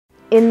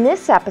In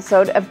this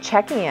episode of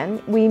Checking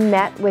In, we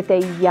met with a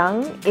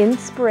young,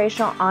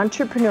 inspirational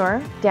entrepreneur,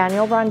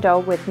 Daniel Rondeau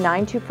with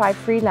 925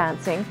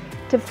 Freelancing,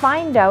 to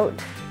find out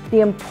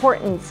the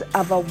importance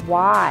of a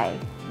why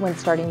when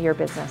starting your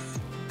business.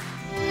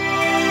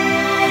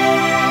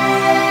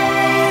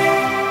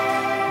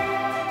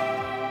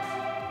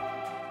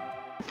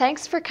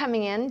 Thanks for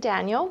coming in,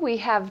 Daniel. We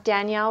have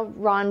Daniel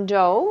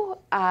Rondeau,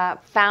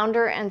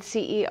 founder and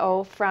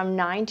CEO from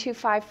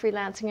 925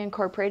 Freelancing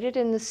Incorporated,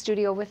 in the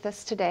studio with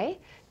us today.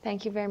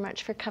 Thank you very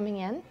much for coming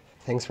in.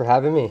 Thanks for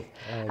having me.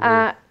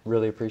 I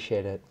really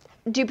appreciate it.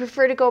 Do you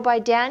prefer to go by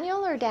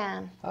Daniel or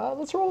Dan?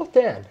 Let's roll with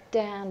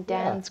Dan.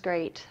 Dan's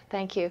great.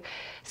 Thank you.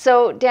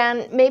 So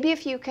Dan, maybe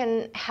if you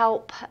can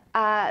help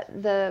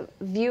the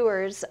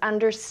viewers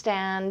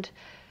understand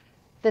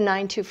the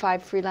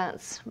 925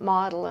 freelance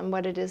model and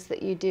what it is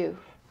that you do.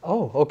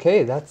 Oh,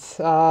 okay. That's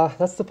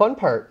the fun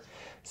part.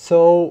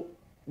 So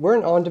we're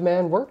an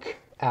on-demand work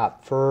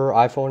app for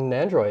iPhone and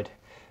Android.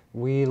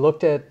 We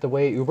looked at the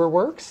way Uber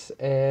works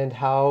and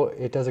how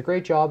it does a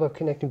great job of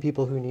connecting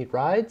people who need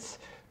rides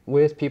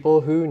with people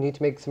who need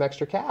to make some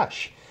extra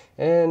cash.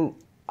 And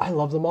I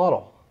love the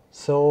model.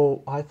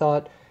 So I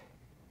thought,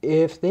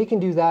 if they can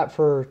do that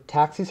for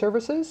taxi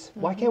services,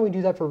 why can't we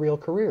do that for real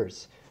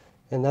careers?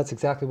 And that's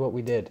exactly what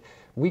we did.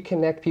 We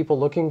connect people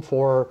looking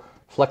for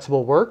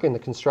flexible work in the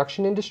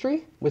construction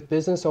industry with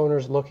business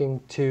owners looking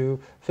to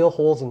fill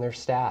holes in their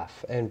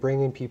staff and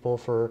bring in people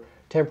for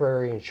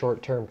temporary and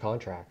short-term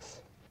contracts.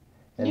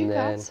 And you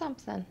got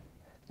something.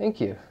 Thank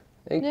you.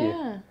 Thank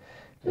you.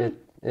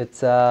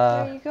 It's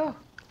there you go.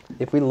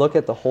 If we look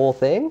at the whole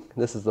thing,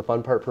 this is the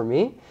fun part for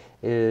me,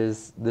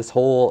 is this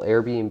whole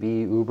Airbnb,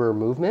 Uber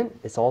movement,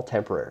 it's all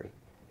temporary.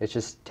 It's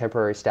just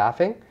temporary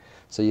staffing.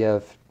 So you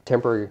have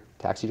temporary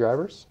taxi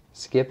drivers.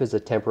 Skip is a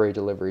temporary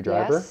delivery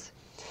driver. Yes.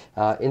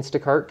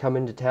 Instacart come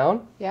into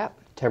town. Yep.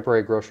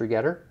 Temporary grocery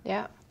getter.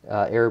 Yeah.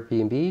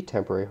 Airbnb,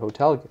 temporary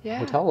hotel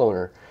Yeah.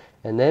 owner.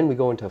 And then we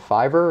go into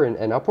Fiverr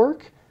and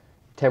Upwork,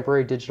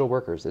 temporary digital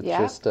workers. It's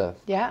just a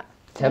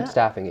temp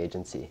staffing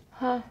agency.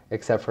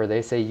 Except for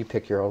they say you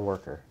pick your own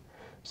worker.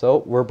 So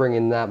we're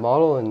bringing that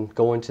model and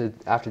going to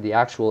after the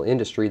actual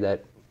industry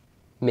that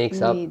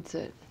makes up. Needs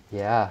it.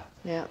 Yeah.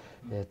 Yeah.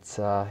 It's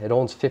it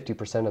owns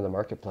 50% of the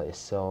marketplace,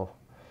 so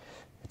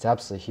it's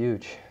absolutely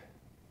huge.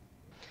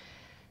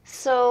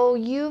 So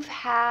you've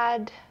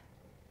had,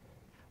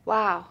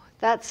 wow,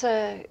 that's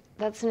an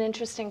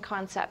interesting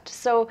concept.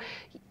 So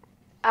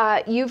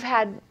you've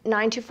had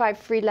 925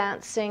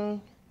 Freelancing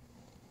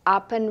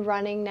up and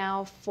running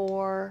now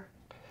for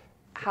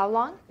how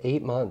long?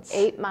 8 months.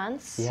 8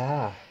 months?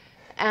 Yeah.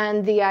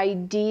 And the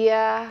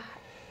idea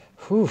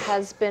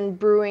has been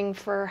brewing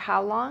for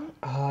how long?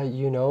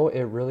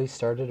 It really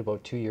started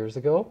about 2 years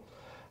ago.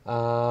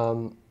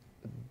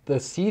 The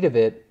seed of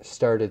it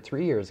started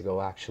 3 years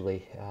ago,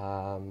 actually.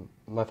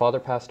 My father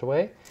passed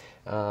away,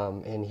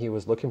 and he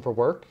was looking for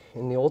work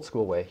in the old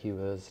school way. He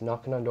was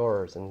knocking on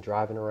doors and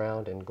driving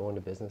around and going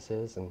to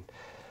businesses, and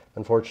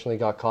unfortunately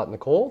got caught in the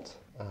cold.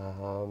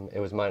 It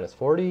was minus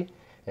 40,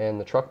 and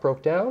the truck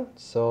broke down,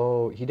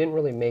 so he didn't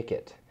really make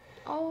it.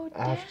 Oh,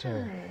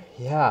 Dan.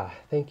 Yeah,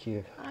 thank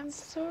you. I'm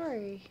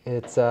sorry.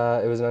 It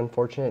was an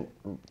unfortunate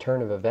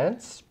turn of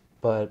events,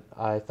 but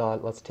I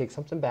thought, let's take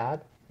something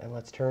bad and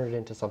let's turn it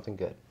into something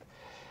good.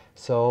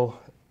 So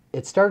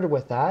it started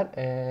with that,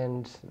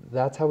 and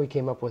that's how we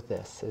came up with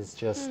this, is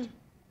just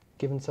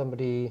giving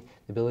somebody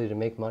the ability to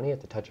make money at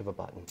the touch of a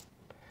button.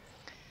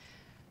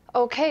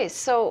 Okay,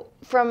 so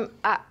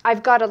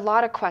I've got a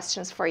lot of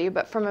questions for you,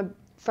 but from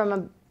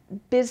a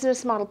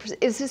business model,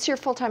 is this your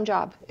full-time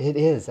job? It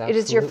is, absolutely.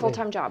 It is your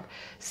full-time job.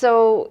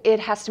 So it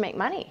has to make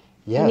money.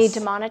 Yes. You need to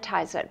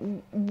monetize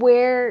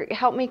it.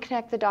 Help me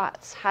connect the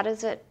dots. How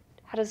does it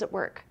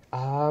work?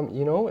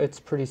 It's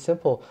pretty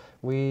simple.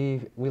 We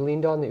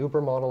leaned on the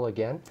Uber model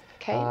again.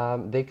 Okay.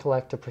 They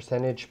collect a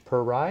percentage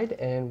per ride,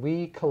 and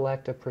we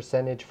collect a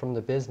percentage from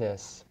the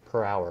business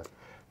per hour.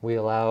 We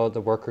allow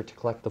the worker to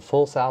collect the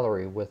full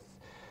salary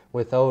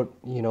without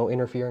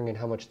interfering in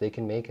how much they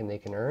can make and they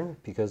can earn,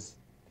 because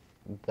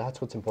that's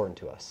what's important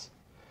to us.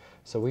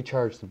 So we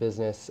charge the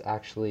business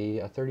actually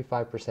a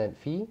 35%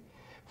 fee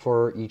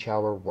for each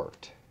hour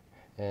worked,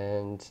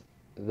 and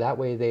that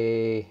way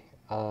they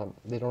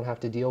don't have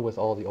to deal with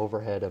all the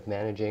overhead of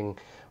managing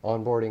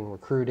onboarding,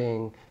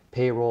 recruiting,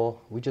 payroll.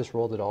 We just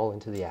rolled it all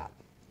into the app.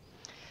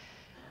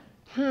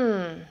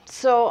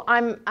 So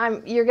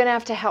you're going to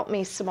have to help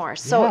me some more.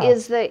 So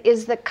is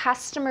the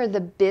customer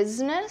the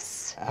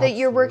business that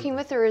you're working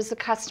with, or is the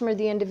customer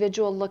the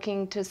individual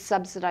looking to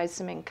subsidize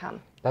some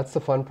income? That's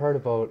the fun part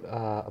about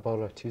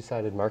a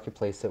two-sided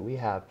marketplace that we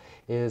have,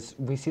 is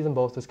we see them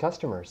both as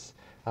customers.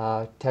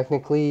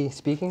 Technically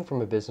speaking,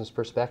 from a business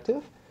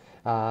perspective,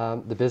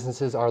 the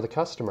businesses are the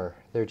customer.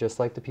 They're just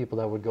like the people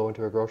that would go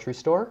into a grocery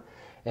store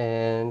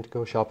and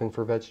go shopping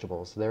for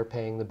vegetables. They're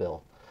paying the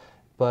bill.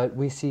 But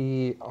we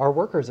see our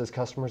workers as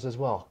customers as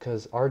well,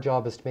 because our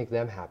job is to make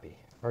them happy.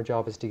 Our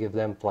job is to give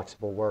them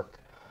flexible work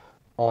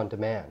on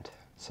demand.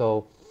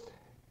 So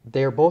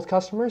they're both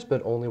customers,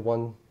 but only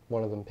one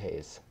of them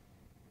pays.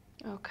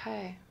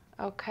 Okay.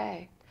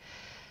 Okay.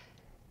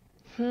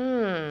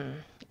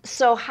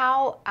 So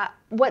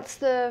what's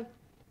the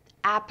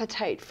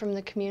appetite from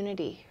the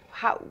community?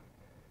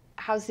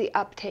 How's the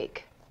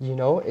uptake? You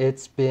know,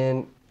 it's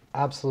been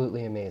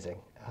absolutely amazing.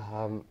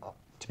 Um,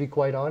 to be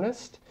quite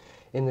honest,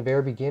 in the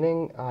very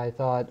beginning, I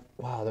thought,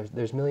 wow,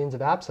 there's millions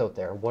of apps out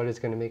there. What is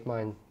going to make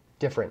mine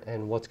different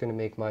and what's going to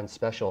make mine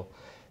special?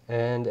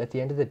 And at the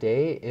end of the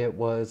day, it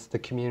was the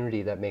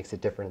community that makes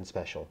it different and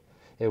special.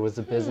 It was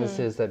the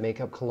businesses that make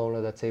up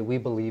Kelowna that say, we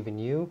believe in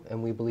you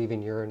and we believe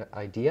in your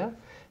idea,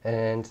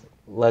 and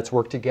let's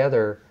work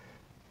together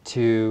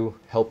to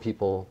help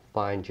people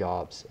find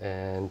jobs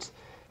and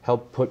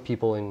help put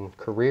people in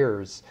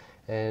careers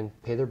and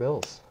pay their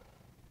bills.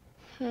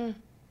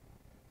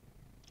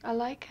 I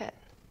like it.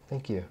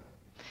 Thank you.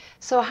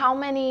 So how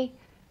many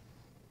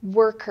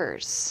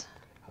workers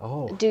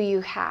Oh, do you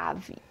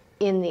have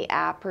in the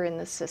app or in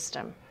the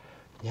system?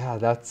 yeah,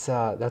 that's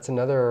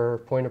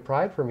another point of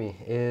pride for me,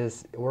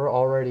 is we're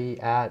already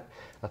at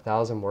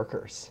 1,000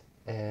 workers.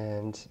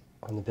 And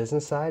on the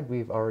business side,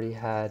 we've already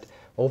had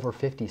over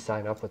 50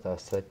 sign up with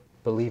us that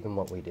believe in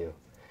what we do.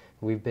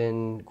 We've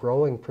been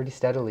growing pretty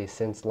steadily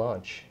since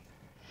launch.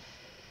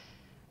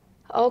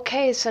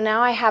 Okay, so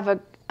now I have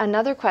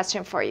another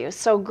question for you.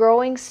 So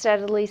growing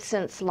steadily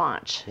since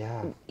launch.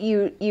 Yeah.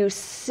 You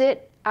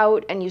sit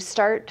out and you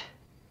start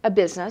a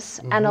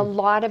business, and a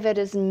lot of it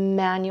is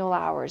manual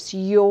hours.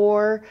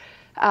 You're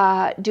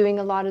doing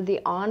a lot of the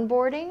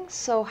onboarding.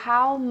 So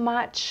how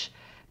much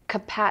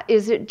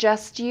is it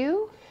just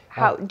you?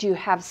 How do you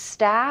have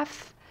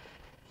staff?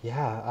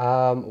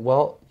 Yeah,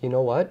 well, you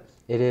know what?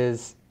 It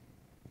is,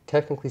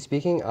 technically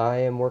speaking, I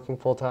am working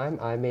full time.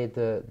 I made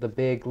the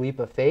big leap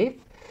of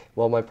faith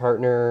while my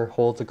partner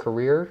holds a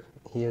career.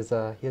 He has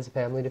a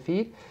family to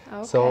feed.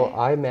 So Okay.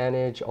 I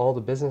manage all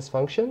the business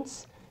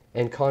functions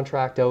and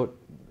contract out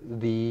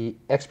the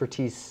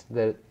expertise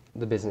that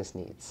the business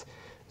needs.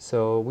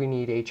 So we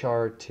need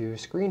HR to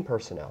screen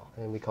personnel,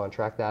 and we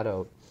contract that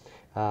out.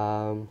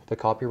 The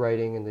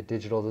copywriting and the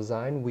digital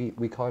design,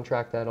 we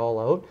contract that all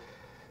out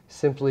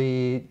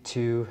simply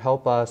to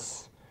help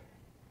us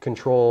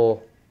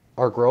control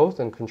our growth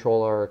and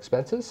control our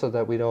expenses so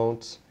that we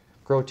don't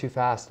grow too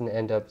fast and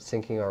end up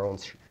sinking our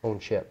own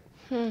ship.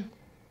 Do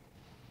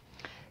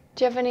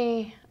you have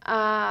any,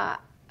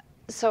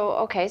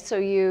 so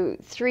you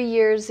 3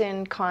 years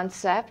in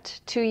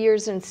concept, 2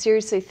 years in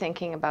seriously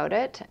thinking about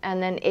it,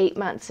 and then 8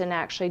 months in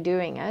actually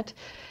doing it.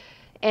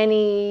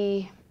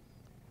 Any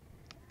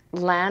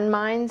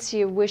landmines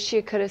you wish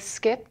you could have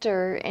skipped,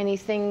 or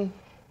anything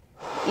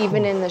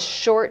even in the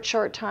short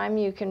time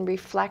you can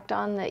reflect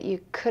on that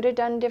you could have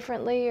done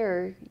differently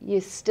or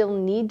you still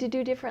need to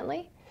do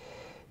differently?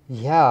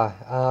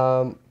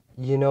 Yeah,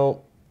 you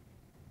know,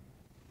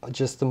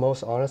 just the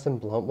most honest and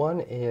blunt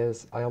one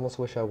is I almost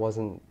wish I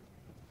wasn't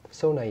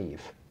so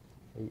naive.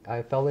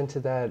 I fell into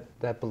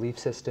that belief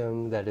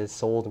system that is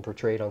sold and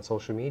portrayed on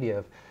social media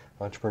of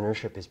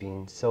entrepreneurship as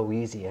being so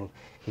easy, and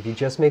if you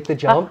just make the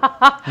jump,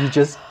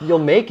 you'll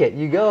make it.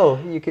 You go.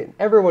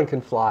 Everyone can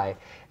fly,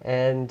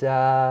 and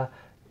that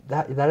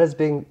has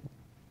been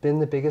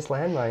the biggest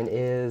landmine,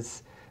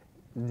 is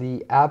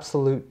the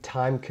absolute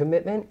time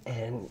commitment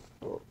and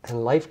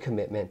life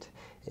commitment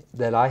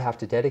that I have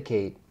to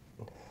dedicate,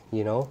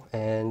 you know,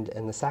 and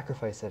the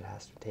sacrifice that it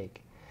has to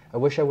take. I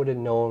wish I would have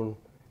known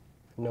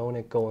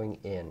it going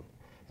in,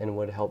 and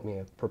would have helped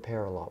me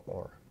prepare a lot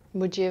more.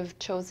 Would you have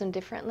chosen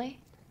differently?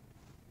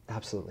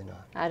 Absolutely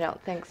not. I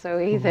don't think so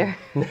either.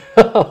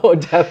 No,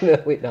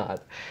 definitely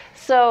not.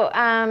 So,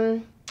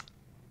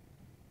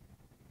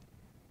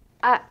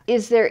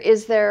 is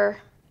there,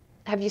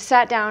 have you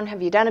sat down,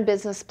 have you done a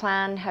business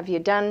plan, have you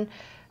done,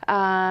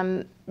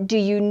 do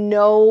you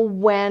know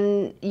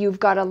when you've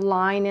got a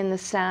line in the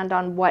sand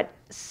on what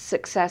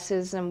success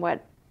is and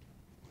what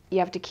you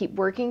have to keep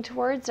working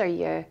towards? Are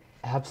you?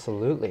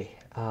 Absolutely.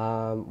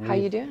 How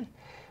you doing?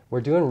 We're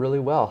doing really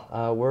well.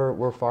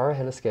 We're far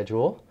ahead of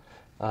schedule.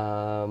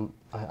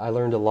 I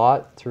learned a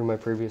lot through my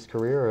previous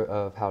career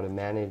of how to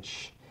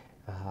manage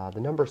the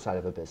number side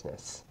of a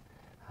business.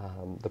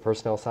 The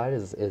personnel side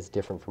is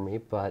different for me,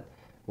 but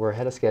we're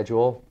ahead of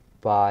schedule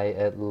by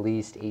at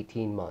least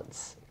 18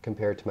 months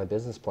compared to my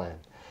business plan.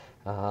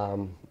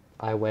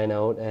 I went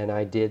out and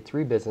I did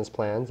 3 business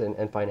plans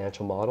and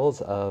financial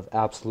models of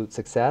absolute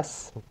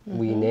success.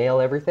 We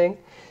nail everything.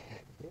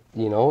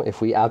 You know,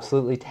 if we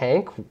absolutely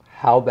tank,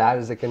 how bad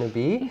is it going to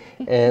be?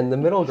 And the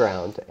middle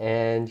ground.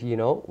 And, you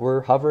know, we're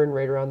hovering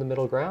right around the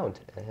middle ground.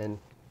 And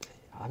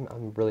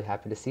I'm really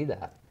happy to see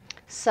that.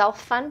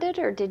 Self-funded,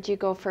 or did you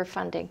go for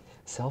funding?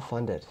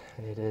 Self-funded.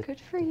 Good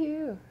for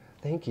you.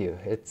 Thank you.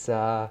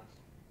 Yeah,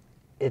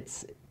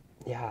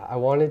 I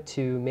wanted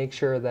to make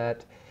sure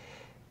that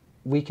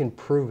we can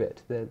prove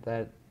it,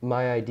 that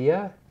my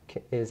idea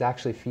is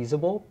actually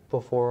feasible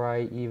before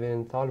I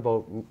even thought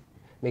about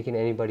making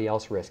anybody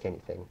else risk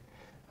anything.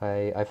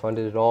 I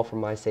funded it all from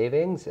my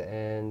savings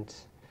and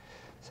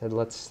said,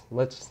 let's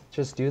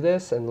just do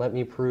this and let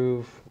me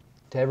prove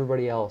to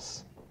everybody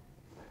else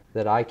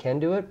that I can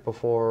do it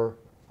before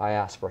I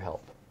ask for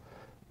help.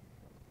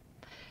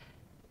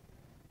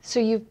 So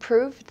you've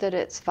proved that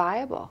it's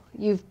viable.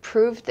 You've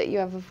proved that you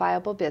have a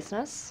viable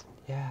business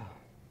Yeah.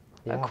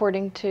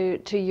 according to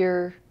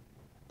your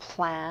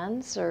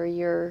plans or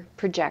your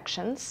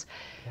projections.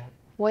 Yeah.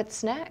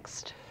 What's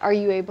next? Are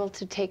you able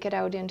to take it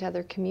out into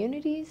other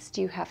communities?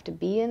 Do you have to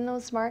be in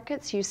those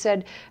markets? You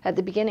said at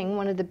the beginning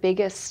one of the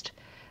biggest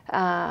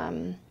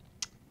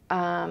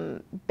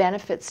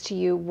benefits to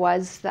you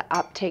was the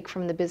uptake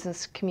from the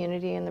business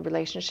community and the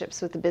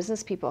relationships with the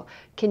business people.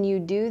 Can you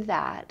do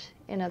that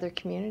in other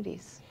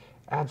communities?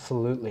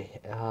 Absolutely.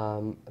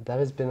 That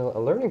has been a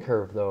learning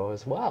curve, though,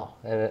 as well,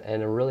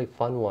 and a really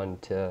fun one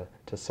to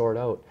sort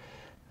out.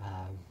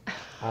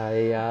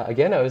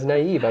 Again, I was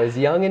naive. I was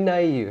young and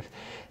naive.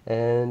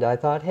 And I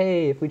thought,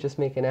 hey, if we just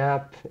make an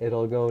app,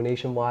 it'll go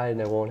nationwide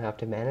and I won't have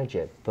to manage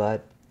it.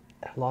 But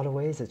in a lot of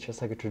ways, it's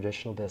just like a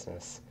traditional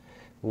business.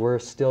 We're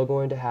still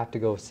going to have to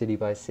go city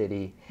by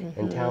city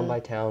and town by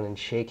town and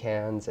shake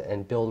hands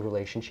and build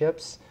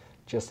relationships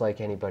just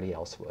like anybody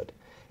else would.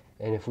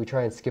 And if we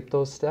try and skip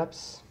those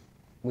steps,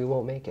 we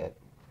won't make it.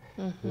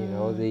 You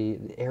know, the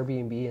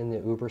Airbnb and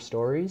the Uber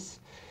stories,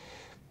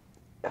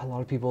 a lot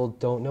of people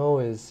don't know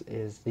is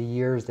the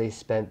years they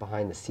spent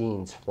behind the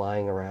scenes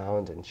flying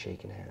around and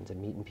shaking hands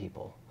and meeting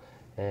people.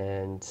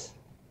 And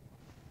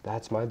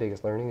that's my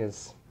biggest learning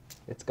is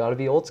it's got to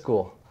be old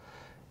school.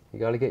 You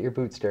got to get your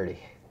boots dirty.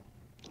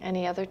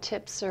 Any other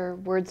tips or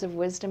words of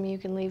wisdom you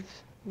can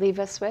leave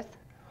us with?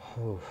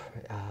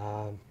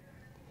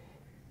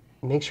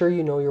 Make sure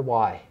you know your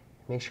why.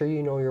 Make sure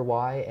you know your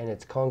why and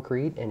it's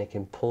concrete and it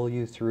can pull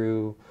you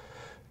through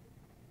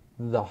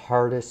the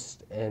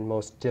hardest and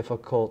most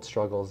difficult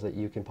struggles that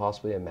you can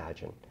possibly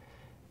imagine.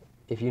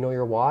 If you know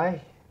your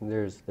why,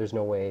 there's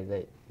no way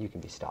that you can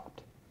be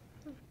stopped.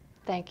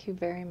 Thank you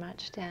very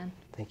much, Dan.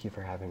 Thank you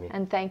for having me.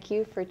 And thank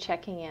you for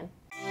checking in.